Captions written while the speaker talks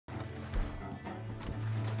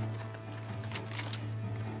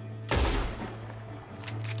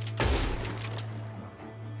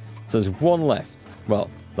So there's one left. Well,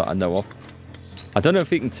 that I know of. I don't know if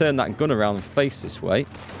he can turn that gun around and face this way.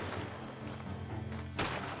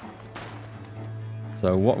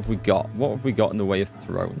 So what have we got? What have we got in the way of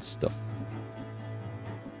throwing stuff?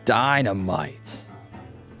 Dynamite.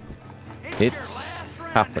 It's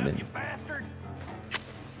happening.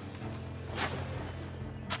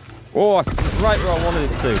 Oh, right where I wanted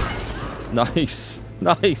it to. Nice.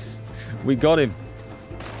 Nice. We got him.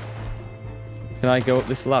 Can I go up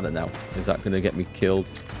this ladder now? Is that going to get me killed?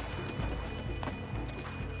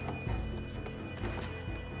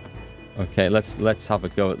 Okay, let's have a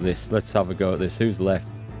go at this. Let's have a go at this. Who's left?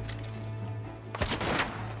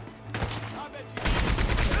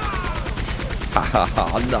 Ha ha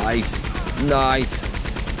ha. Nice. Nice.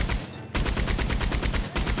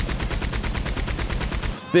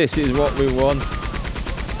 This is what we want.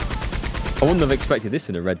 I wouldn't have expected this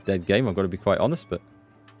in a Red Dead game, I've got to be quite honest, but...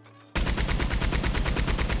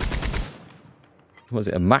 Was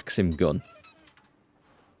it a Maxim gun?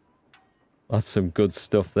 That's some good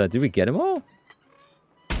stuff there. Did we get them all?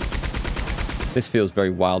 This feels very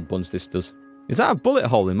Wild Bunch, this does. Is that a bullet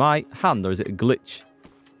hole in my hand, or is it a glitch?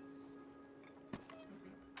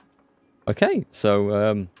 Okay,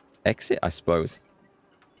 so, exit, I suppose.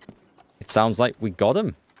 It sounds like we got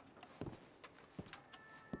him.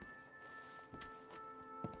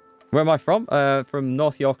 Where am I from? From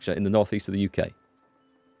North Yorkshire, in the northeast of the UK.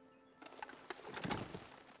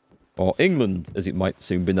 Or England, as it might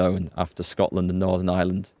soon be known, after Scotland and Northern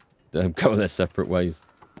Ireland go their separate ways.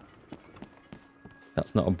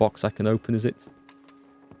 That's not a box I can open, is it?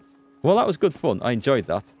 Well, that was good fun. I enjoyed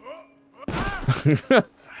that.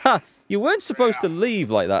 You weren't supposed to leave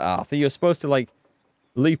like that, Arthur. You were supposed to, like,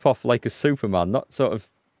 leap off like a Superman, not sort of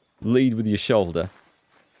lead with your shoulder.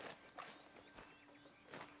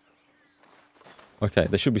 Okay,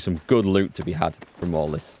 there should be some good loot to be had from all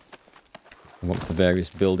this. Amongst the various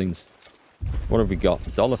buildings. What have we got?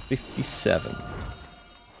 $1.57.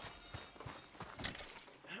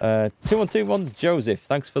 2121 Joseph,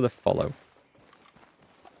 thanks for the follow.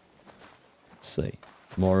 Let's see.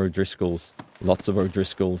 More O'Driscolls. Lots of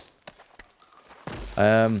O'Driscolls.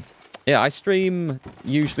 Yeah, I stream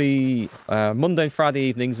usually Monday and Friday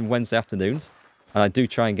evenings and Wednesday afternoons. And I do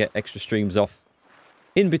try and get extra streams off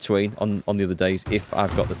in between on the other days if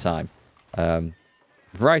I've got the time.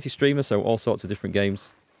 Variety streamer, so all sorts of different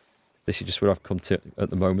games. This is just what I've come to at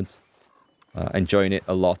the moment. Enjoying it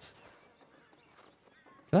a lot.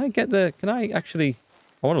 Can I get the... Can I actually...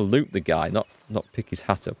 I want to loot the guy, not pick his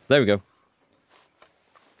hat up. There we go.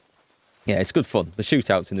 Yeah, it's good fun. The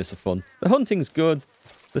shootouts in this are fun. The hunting's good.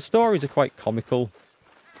 The stories are quite comical.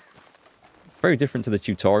 Very different to the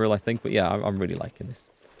tutorial, I think. But yeah, I'm really liking this.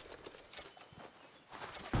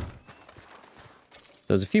 So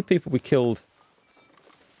there's a few people we killed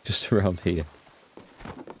just around here.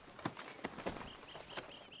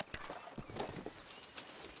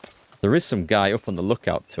 There is some guy up on the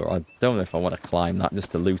lookout tower. I don't know if I want to climb that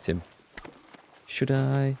just to loot him. Should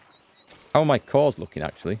I? How are my cores looking,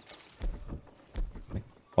 actually?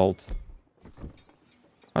 Alt.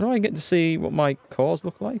 How do I get to see what my cores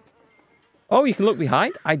look like? Oh, you can look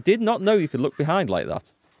behind? I did not know you could look behind like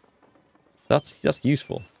that. That's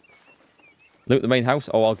useful. Loot the main house?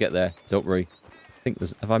 Oh, I'll get there. Don't worry. I think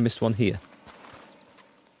there's... Have I missed one here?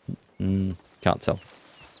 Can't tell.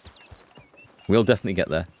 We'll definitely get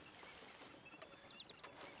there.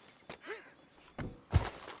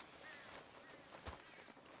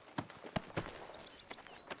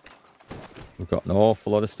 We've got an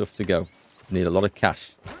awful lot of stuff to go. Need a lot of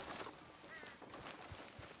cash.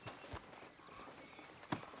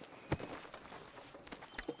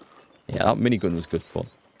 Yeah, that minigun was good fun.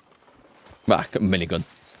 Ah, minigun.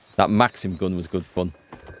 That Maxim gun was good fun.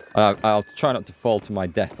 I'll try not to fall to my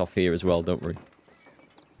death off here as well, don't worry.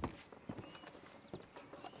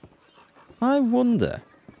 I wonder...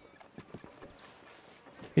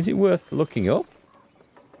 Is it worth looking up?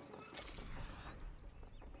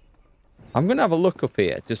 I'm going to have a look up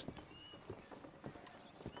here, just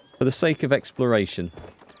for the sake of exploration.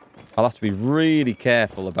 I'll have to be really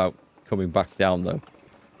careful about coming back down, though.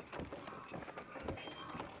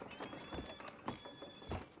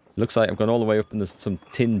 Looks like I've gone all the way up and there's some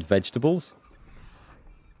tinned vegetables.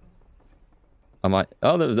 I might...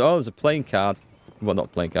 Oh, there's a playing card. Well,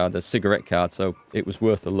 not playing card, a cigarette card, so it was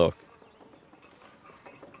worth a look.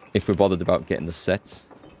 If we're bothered about getting the sets.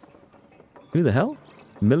 Who the hell?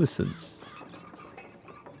 Millicent's.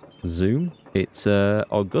 Zoom. It's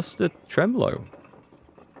Augusta Tremolo.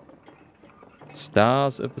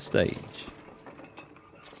 Stars of the stage.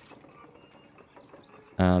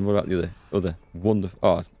 And what about the other wonderful...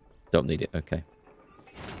 Oh, don't need it. Okay.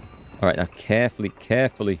 All right, now carefully,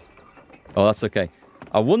 carefully. Oh, that's okay.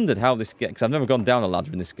 I wondered how this gets, because I've never gone down a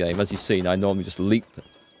ladder in this game. As you've seen, I normally just leap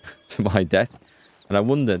to my death. And I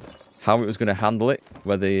wondered how it was going to handle it,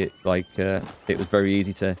 whether it was very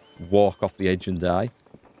easy to walk off the edge and die.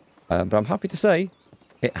 But I'm happy to say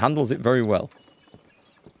it handles it very well.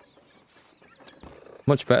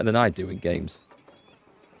 Much better than I do in games.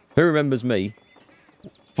 Who remembers me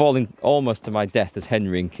falling almost to my death as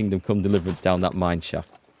Henry in Kingdom Come Deliverance down that mine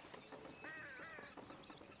shaft?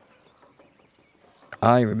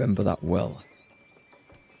 I remember that well.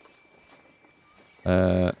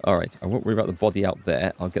 Alright, I won't worry about the body out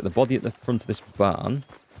there. I'll get the body at the front of this barn.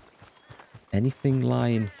 Anything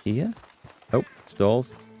lying here? Oh, stalls.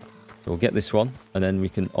 So we'll get this one, and then we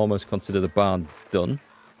can almost consider the barn done.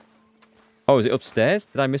 Oh, is it upstairs?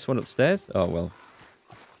 Did I miss one upstairs? Oh, well.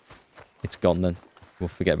 It's gone then. We'll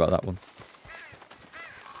forget about that one.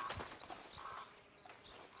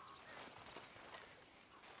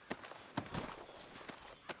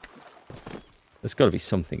 There's got to be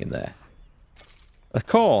something in there. A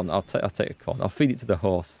corn. I'll take a corn. I'll feed it to the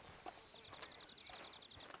horse.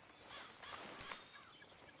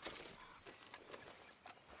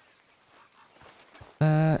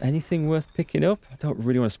 Anything worth picking up? I don't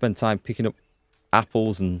really want to spend time picking up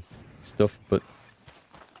apples and stuff, but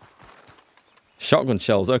shotgun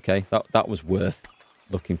shells. Okay, that was worth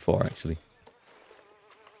looking for, actually.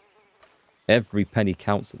 Every penny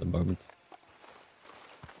counts at the moment.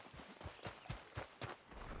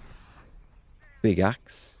 Big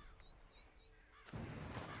axe.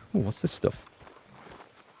 Oh, what's this stuff?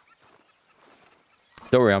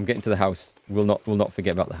 Don't worry, I'm getting to the house. We'll not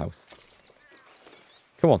forget about the house.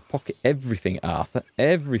 Come on, pocket everything, Arthur.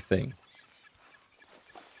 Everything.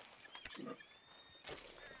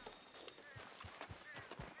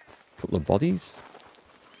 Couple of bodies.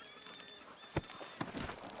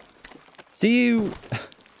 Do you,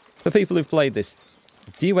 for people who've played this,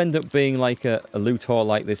 do you end up being like a loot whore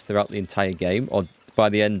like this throughout the entire game? Or by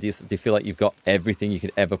the end, do you feel like you've got everything you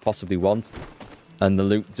could ever possibly want and the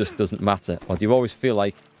loot just doesn't matter? Or do you always feel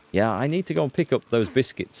like, yeah, I need to go and pick up those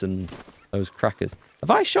biscuits and those crackers? Have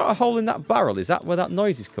I shot a hole in that barrel? Is that where that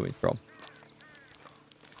noise is coming from?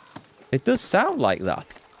 It does sound like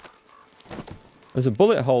that. There's a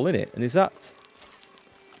bullet hole in it. And is that...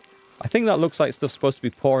 I think that looks like stuff's supposed to be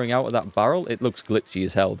pouring out of that barrel. It looks glitchy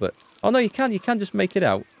as hell, but... Oh, no, you can just make it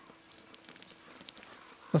out.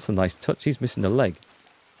 That's a nice touch. He's missing a leg.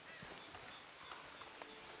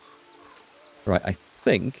 Right, I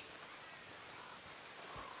think...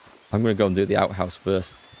 I'm going to go and do the outhouse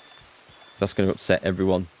first. That's going to upset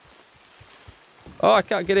everyone. Oh, I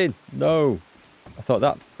can't get in. No. I thought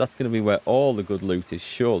that's going to be where all the good loot is,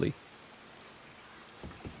 surely.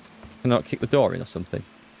 Can I not kick the door in or something?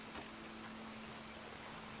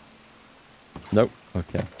 Nope.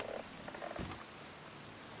 Okay.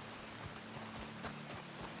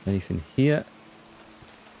 Anything here?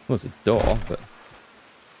 Well, there's a door, but...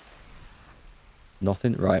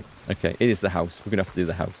 Nothing? Right. Okay, it is the house. We're going to have to do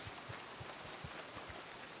the house.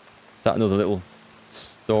 Is that another little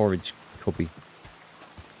storage cubby?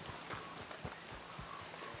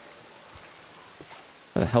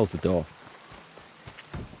 Where the hell's the door?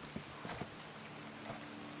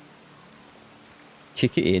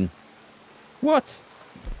 Kick it in. What?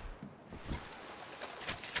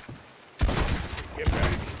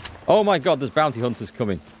 Oh my god, there's bounty hunters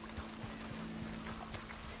coming.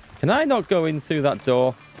 Can I not go in through that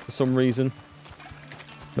door for some reason?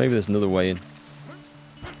 Maybe there's another way in.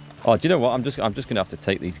 Oh, do you know what? I'm just going to have to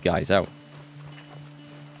take these guys out.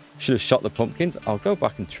 Should have shot the pumpkins. I'll go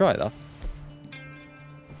back and try that.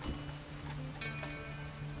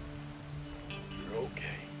 You're okay.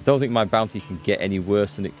 Don't think my bounty can get any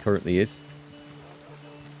worse than it currently is.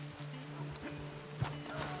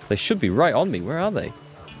 They should be right on me. Where are they?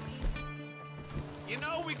 You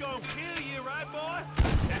know we gonna kill you, right, boy?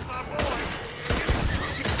 That's our boy.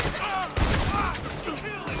 Kill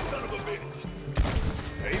this son of a bitch.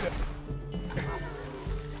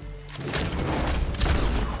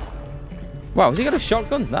 Wow, has he got a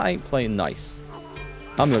shotgun? That ain't playing nice.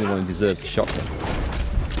 I'm the only one who deserves a shotgun.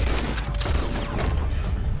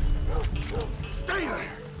 Stay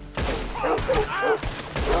there.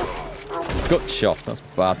 Gut shot, that's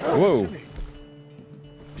bad. Whoa.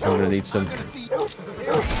 I'm gonna need some.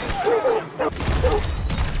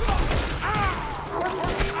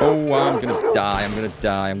 Oh, I'm gonna die, I'm gonna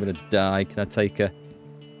die, I'm gonna die. Can I take a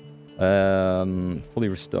fully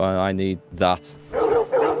restore? I need that.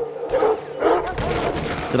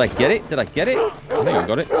 Did I get it? Did I get it? I think I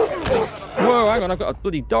got it. Whoa, hang on, I've got a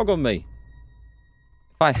bloody dog on me.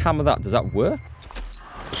 If I hammer that, does that work?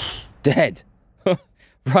 Dead.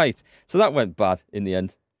 Right. So that went bad in the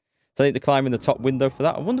end. So I need to climb in the top window for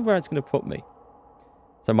that. I wonder where it's going to put me.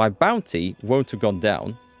 So my bounty won't have gone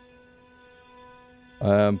down.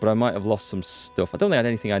 But I might have lost some stuff. I don't think I had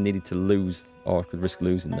anything I needed to lose or I could risk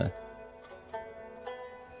losing there.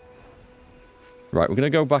 Right, we're going to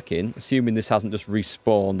go back in, assuming this hasn't just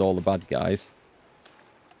respawned all the bad guys.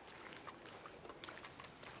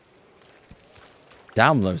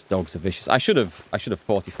 Damn, those dogs are vicious. I should have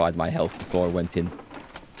fortified my health before I went in.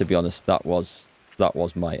 To be honest, that was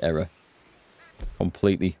my error.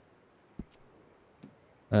 Completely.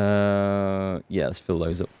 Yeah, let's fill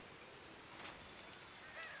those up.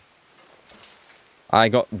 I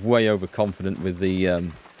got way overconfident with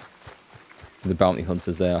the bounty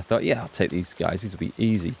hunters there. I thought, yeah, I'll take these guys. These will be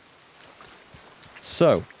easy.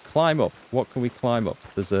 So, climb up. What can we climb up?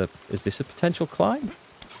 Is this a potential climb?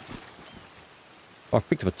 Oh, I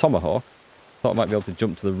picked up a tomahawk. Thought I might be able to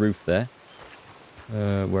jump to the roof there.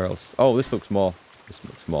 Where else? Oh, this looks more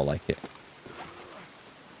like it.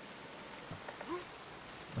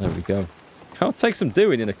 There we go. I'll take some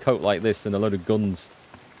doing in a coat like this and a load of guns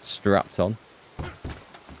strapped on.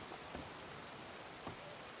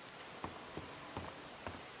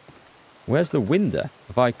 Where's the window?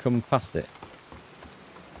 Have I come past it?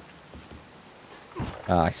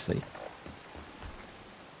 Ah, I see.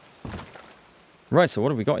 Right, so what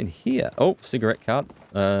have we got in here? Oh, cigarette cards.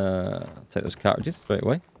 I'll take those cartridges straight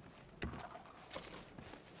away.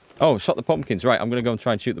 Oh, shot the pumpkins. Right, I'm going to go and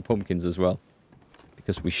try and shoot the pumpkins as well.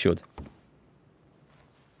 Because we should.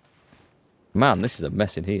 Man, this is a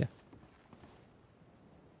mess in here.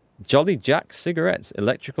 Jolly Jack cigarettes.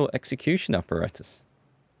 Electrical execution apparatus.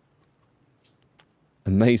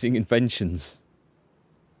 Amazing inventions.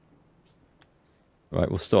 Right,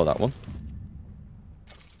 we'll store that one.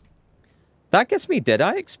 That gets me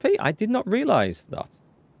Deadeye XP. I did not realise that.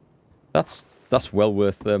 That's well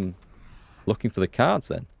worth looking for the cards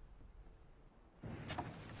then.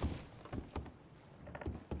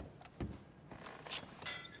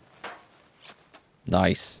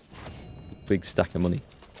 Nice. Big stack of money.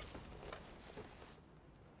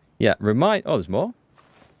 Yeah, oh, there's more.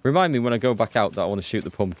 Remind me when I go back out that I want to shoot the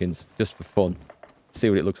pumpkins, just for fun. See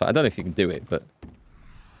what it looks like. I don't know if you can do it, but...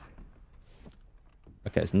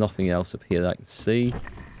 Okay, there's nothing else up here that I can see.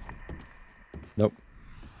 Nope.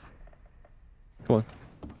 Come on.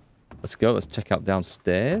 Let's go. Let's check out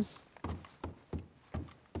downstairs.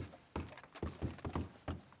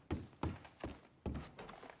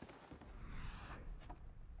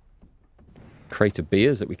 Crate of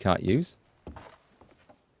beers that we can't use.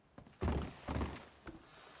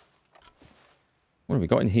 What have we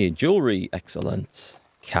got in here? Jewelry. Excellent.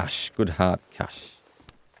 Cash. Good hard cash.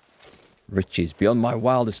 Riches. Beyond my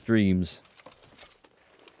wildest dreams.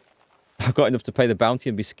 I've got enough to pay the bounty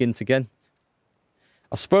and be skint again.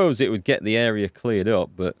 I suppose it would get the area cleared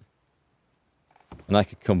up, but... And I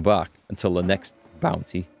could come back until the next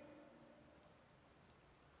bounty.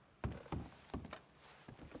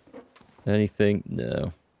 Anything?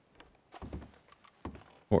 No.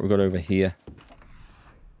 What we got over here?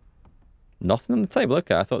 Nothing on the table.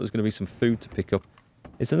 Okay, I thought there was going to be some food to pick up.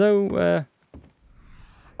 Is there no...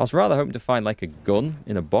 I was rather hoping to find like a gun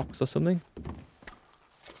in a box or something.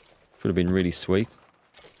 Would have been really sweet.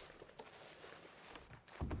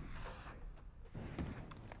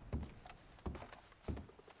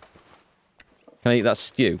 Can I eat that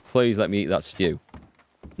stew? Please let me eat that stew.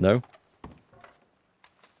 No?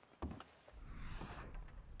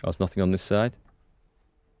 Oh, there's nothing on this side.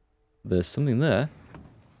 There's something there.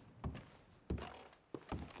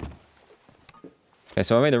 Okay,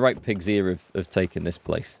 so I made a right pig's ear of taking this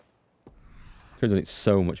place. Could have done it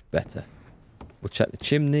so much better. We'll check the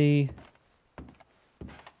chimney.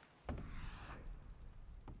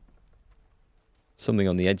 Something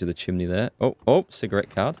on the edge of the chimney there. Oh,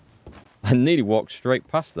 cigarette card. I nearly walked straight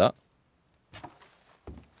past that.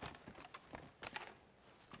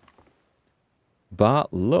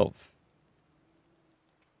 Bart Love.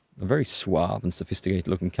 A very suave and sophisticated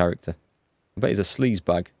looking character. I bet he's a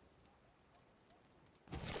sleazebag.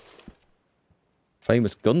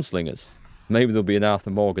 Famous gunslingers. Maybe there'll be an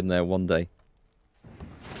Arthur Morgan there one day.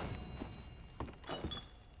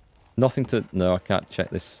 Nothing to... No, I can't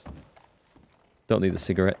check this. Don't need the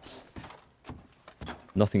cigarettes.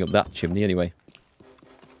 Nothing up that chimney anyway.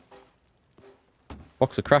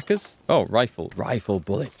 Box of crackers. Oh, rifle. Rifle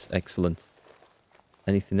bullets. Excellent.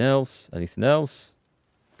 Anything else? Anything else?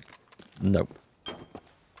 Nope.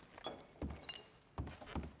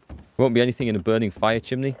 Won't be anything in a burning fire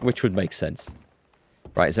chimney, which would make sense.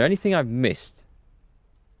 Right, is there anything I've missed?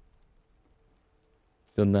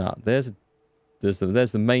 Done that. There's a there's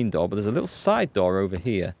the main door, but there's a little side door over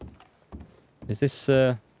here. Is this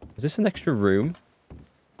an extra room?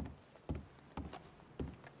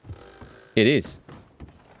 It is.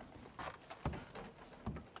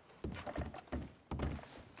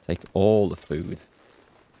 Take all the food.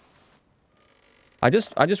 I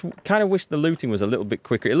just kind of wish the looting was a little bit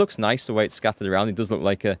quicker. It looks nice the way it's scattered around. It does look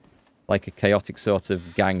like a chaotic sort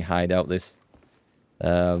of gang hideout. This,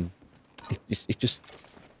 it just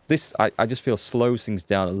this I just feel slows things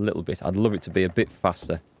down a little bit. I'd love it to be a bit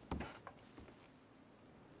faster.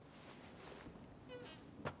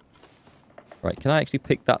 Right, can I actually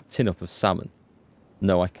pick that tin up of salmon?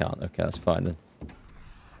 No, I can't. Okay, that's fine then.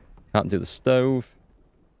 Can't do the stove.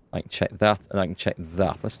 I can check that, and I can check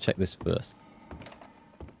that. Let's check this first.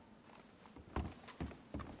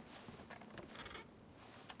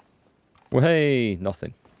 Well, hey,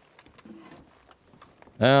 nothing.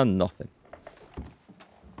 And nothing.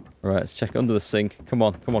 Right, let's check under the sink. Come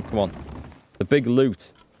on, come on, come on. The big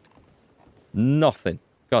loot. Nothing.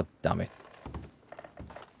 God damn it.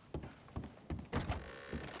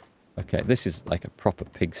 Okay, this is like a proper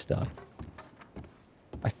pigsty.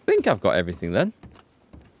 I think I've got everything then.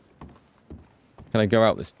 Can I go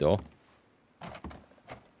out this door?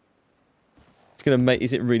 It's gonna make.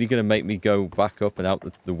 Is it really gonna make me go back up and out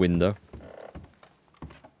the window?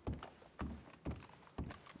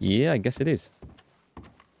 Yeah, I guess it is.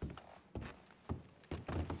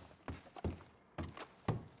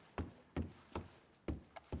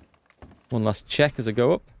 One last check as I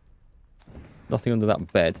go up. Nothing under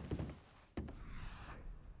that bed.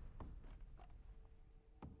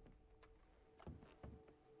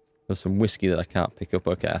 There's some whiskey that I can't pick up.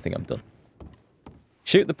 Okay, I think I'm done.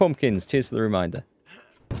 Shoot the pumpkins. Cheers for the reminder.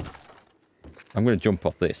 I'm going to jump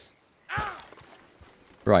off this.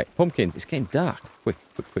 Right, pumpkins. It's getting dark. Quick,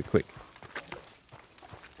 quick, quick, quick.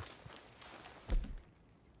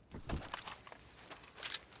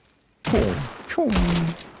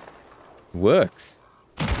 Works.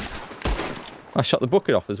 I shot the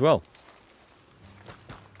bucket off as well.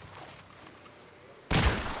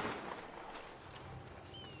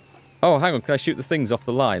 Oh, hang on. Can I shoot the things off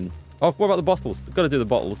the line? Oh, what about the bottles? I've got to do the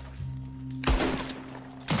bottles.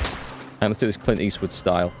 And let's do this Clint Eastwood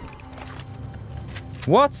style.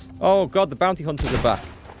 What? Oh, God. The bounty hunters are back.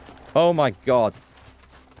 Oh, my God.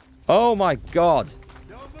 Oh, my God.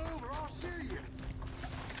 Don't move or I'll shoot you.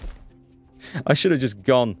 I should have just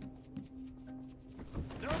gone.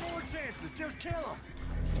 No more chances. Just kill him.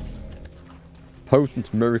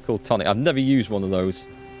 Potent miracle tonic. I've never used one of those.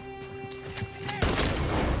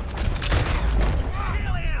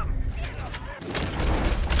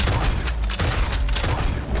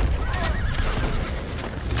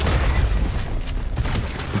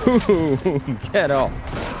 Get off.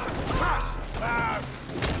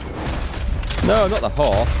 No, not the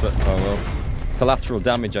horse, but oh well. Collateral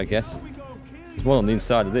damage, I guess. There's one on the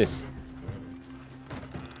inside of this.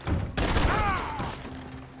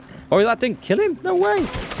 Oh, that didn't kill him? No way.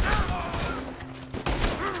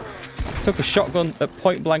 Took a shotgun at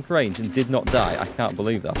point blank range and did not die. I can't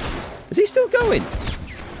believe that. Is he still going?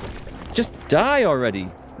 Just die already.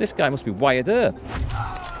 This guy must be wired up.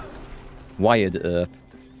 Wired up.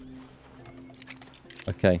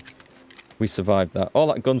 Okay. We survived that. All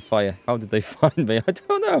that gunfire. How did they find me? I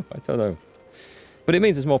don't know. I don't know. But it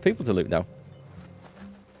means there's more people to loot now.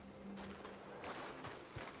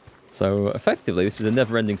 So, effectively, this is a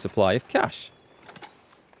never-ending supply of cash.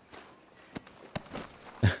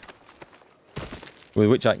 With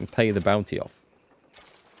which I can pay the bounty off.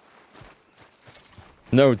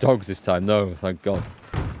 No dogs this time. No, thank God.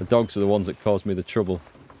 The dogs were the ones that caused me the trouble.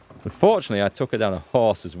 Unfortunately, I took her down a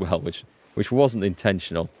horse as well, which wasn't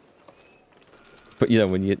intentional. But, you know,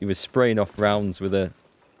 when you were spraying off rounds with a...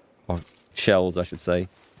 or shells, I should say.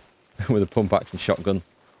 With a pump-action shotgun.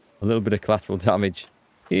 A little bit of collateral damage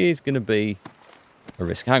is going to be a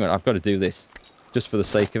risk. Hang on, I've got to do this. Just for the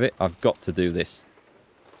sake of it, I've got to do this.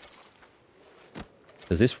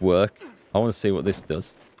 Does this work? I want to see what this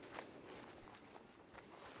does.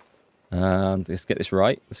 And let's get this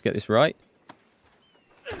right. Let's get this right.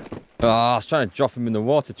 Oh, I was trying to drop him in the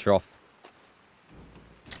water trough.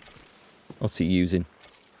 What's he using?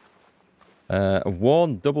 A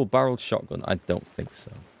worn double-barreled shotgun. I don't think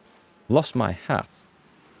so. Lost my hat.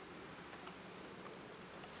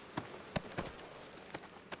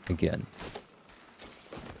 Again.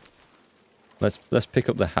 Let's pick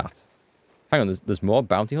up the hat. Hang on, there's more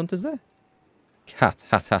bounty hunters there? Hat.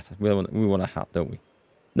 We want a hat, don't we?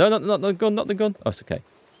 No, not the gun, not the gun. Oh, it's okay.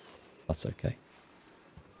 That's okay.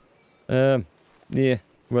 Yeah.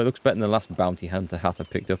 Well, it looks better than the last bounty hunter hat I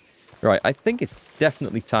picked up. Right, I think it's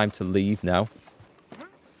definitely time to leave now.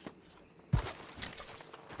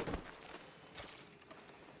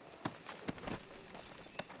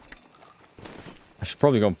 I should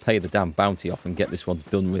probably go and pay the damn bounty off and get this one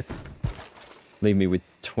done with. Leave me with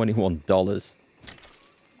 $21.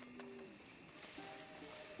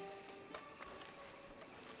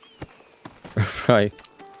 Right.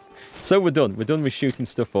 So we're done. We're done with shooting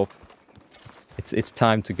stuff up. It's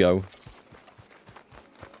time to go.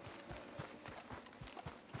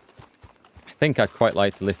 I think I'd quite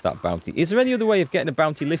like to lift that bounty. Is there any other way of getting a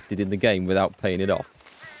bounty lifted in the game without paying it off?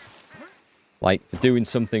 Like for doing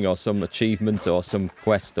something or some achievement or some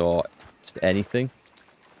quest or just anything?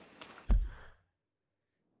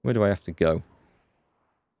 Where do I have to go?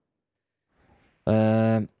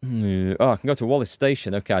 Oh, I can go to Wallace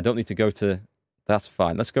Station. Okay, I don't need to go to... That's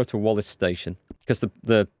fine. Let's go to Wallace Station. Because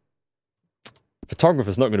the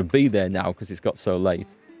photographer's not going to be there now because it's got so late.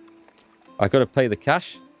 I've got to pay the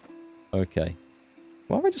cash? Okay.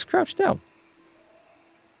 Why have I just crouched down?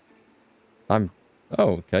 Oh,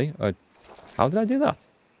 okay. How did I do that?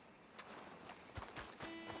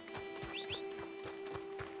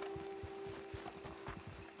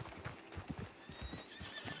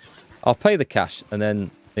 I'll pay the cash, and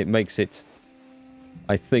then it makes it,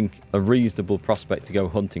 I think, a reasonable prospect to go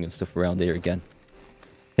hunting and stuff around here again.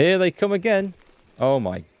 Here they come again. Oh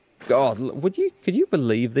my god. Could you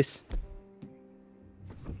believe this?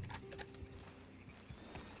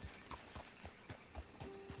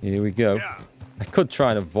 Here we go. I could try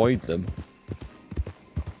and avoid them.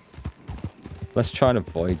 Let's try and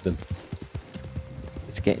avoid them.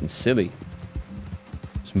 It's getting silly.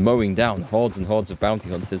 Just mowing down hordes and hordes of bounty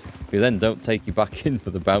hunters who then don't take you back in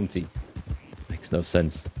for the bounty. Makes no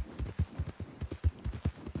sense.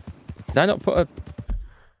 Did I not put a...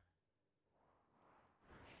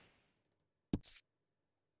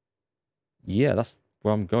 Yeah, that's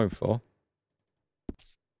what I'm going for.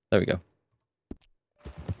 There we go.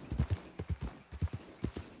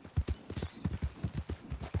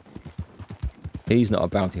 He's not a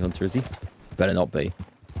bounty hunter, is he? Better not be.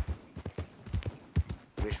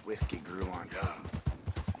 Wish whiskey grew on trees.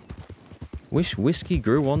 Wish whiskey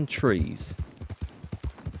grew on trees.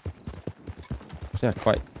 Actually, I'm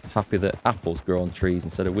quite happy that apples grow on trees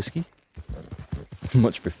instead of whiskey.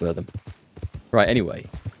 Much prefer them. Right, anyway.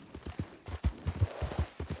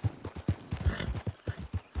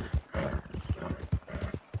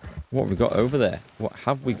 What have we got over there? What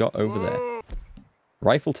have we got over there?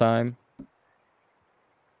 Rifle time.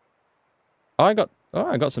 Oh,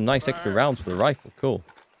 I got some nice extra rounds for the rifle. Cool.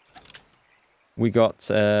 We got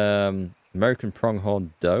American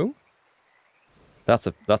pronghorn doe. That's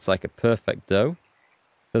like a perfect doe.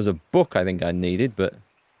 There was a book I think I needed, but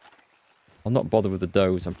I'll not bother with the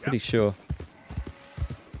does. I'm pretty sure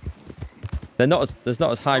there's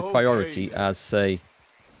not as high priority as say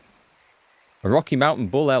a Rocky Mountain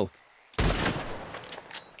bull elk. I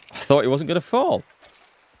thought it wasn't going to fall.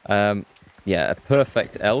 Yeah, a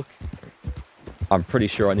perfect elk. I'm pretty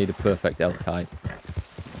sure I need a perfect elk hide.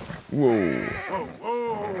 Whoa. Whoa,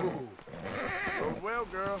 whoa. Oh, well,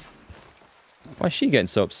 girl. Why is she getting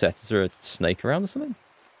so upset? Is there a snake around or something?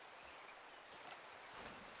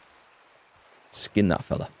 Skin that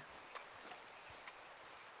fella.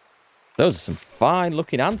 Those are some fine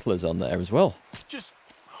looking antlers on there as well. Just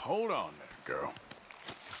hold on there, girl.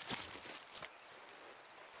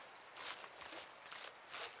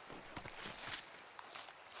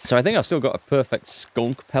 So I think I've still got a perfect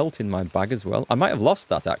skunk pelt in my bag as well. I might have lost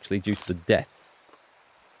that actually due to the death.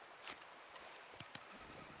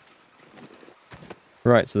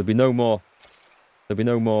 Right, so there'll be no more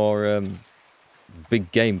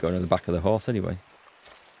big game going on the back of the horse anyway.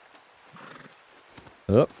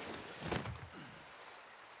 Oh.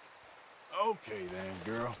 Okay then,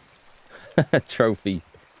 girl. Trophy.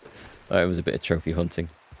 Oh, it was a bit of trophy hunting.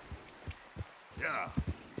 Yeah.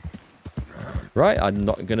 Right, I'm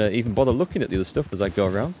not going to even bother looking at the other stuff as I go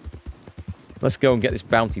around. Let's go and get this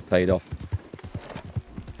bounty paid off.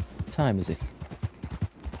 What time is it?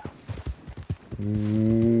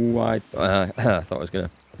 Ooh, I thought I was going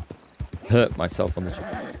to hurt myself on the ship.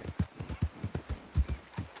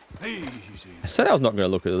 Easy. I said I was not going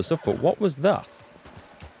to look at the other stuff, but what was that?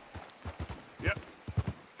 Yep.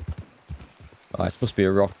 Oh, this must be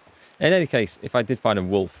a rock. In any case, if I did find a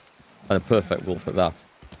wolf, and a perfect wolf at that,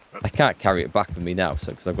 I can't carry it back with me now,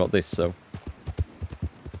 so because I've got this, so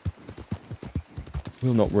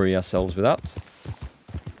we'll not worry ourselves with that.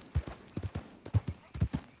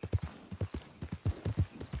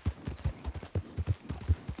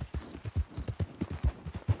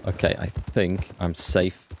 Okay, I think I'm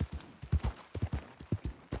safe.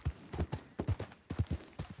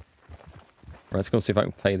 Right, let's go and see if I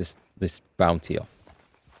can pay this bounty off.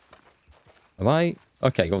 Am I?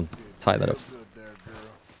 Okay, go on, tie that up.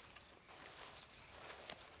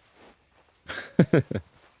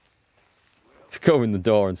 Go in the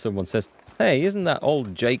door and someone says, "Hey, isn't that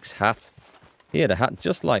old Jake's hat? He had a hat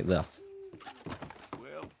just like that."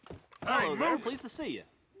 Well, Hello there, pleased to see you.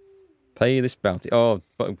 Pay this bounty. Oh,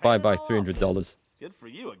 bye-bye $300. Good for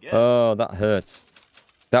you, I guess. Oh, that hurts.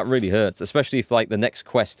 That really hurts, especially if, like, the next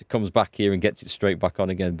quest comes back here and gets it straight back on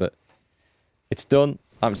again. But it's done.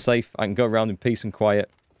 I'm safe. I can go around in peace and quiet.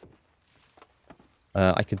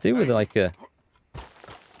 I could do with, like, a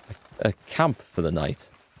camp for the night.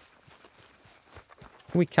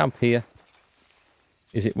 Can we camp here?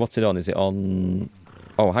 Is it... What's it on? Is it on...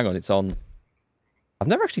 Oh, hang on. It's on... I've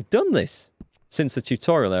never actually done this since the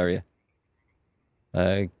tutorial area.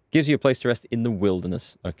 Gives you a place to rest in the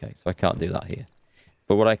wilderness. Okay, so I can't do that here.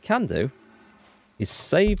 But what I can do is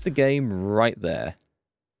save the game right there.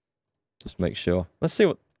 Just make sure. Let's see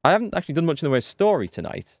what... I haven't actually done much in the way of story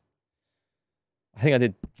tonight. I think I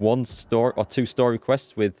did 1 story or 2 story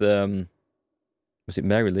quests with... was it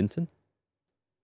Mary Linton?